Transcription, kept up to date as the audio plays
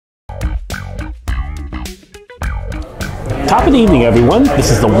Top of the evening, everyone.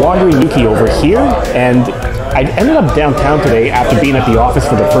 This is the Wandering Yuki over here, and I ended up downtown today after being at the office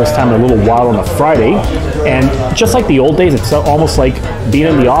for the first time in a little while on a Friday. And just like the old days, it's almost like being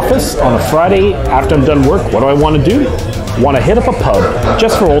in the office on a Friday after I'm done work. What do I want to do? Want to hit up a pub,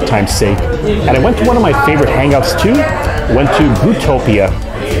 just for old time's sake. And I went to one of my favorite hangouts too. Went to Brutopia.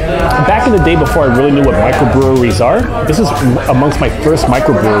 Back in the day before I really knew what microbreweries are, this is amongst my first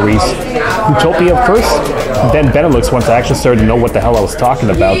microbreweries. Brutopia first, then Benelux once I actually started to know what the hell I was talking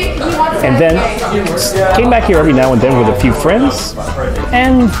about. And then came back here every now and then with a few friends,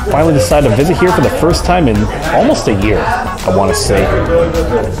 and finally decided to visit here for the first time in almost a year, I want to say.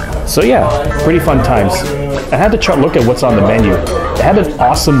 So yeah, pretty fun times. I had to look at what's on the menu. They had an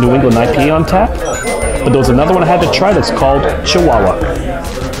awesome New England IPA on tap, but there was another one I had to try that's called Chihuahua.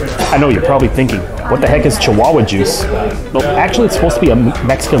 I know you're probably thinking, what the heck is Chihuahua juice? Well, actually it's supposed to be a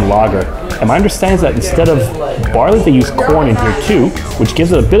Mexican lager, and my understanding is that instead of barley they use corn in here too, which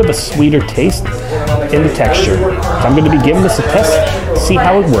gives it a bit of a sweeter taste in the texture. So I'm going to be giving this a test, see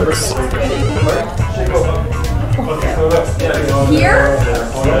how it works. Here?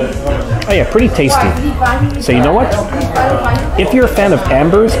 Oh yeah, pretty tasty. So you know what? If you're a fan of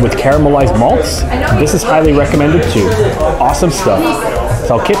ambers with caramelized malts, this is highly recommended too. Awesome stuff.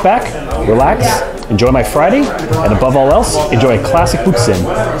 So I'll kick back, relax, enjoy my Friday, and above all else, enjoy a classic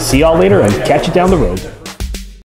Poutine. See y'all later and catch you down the road.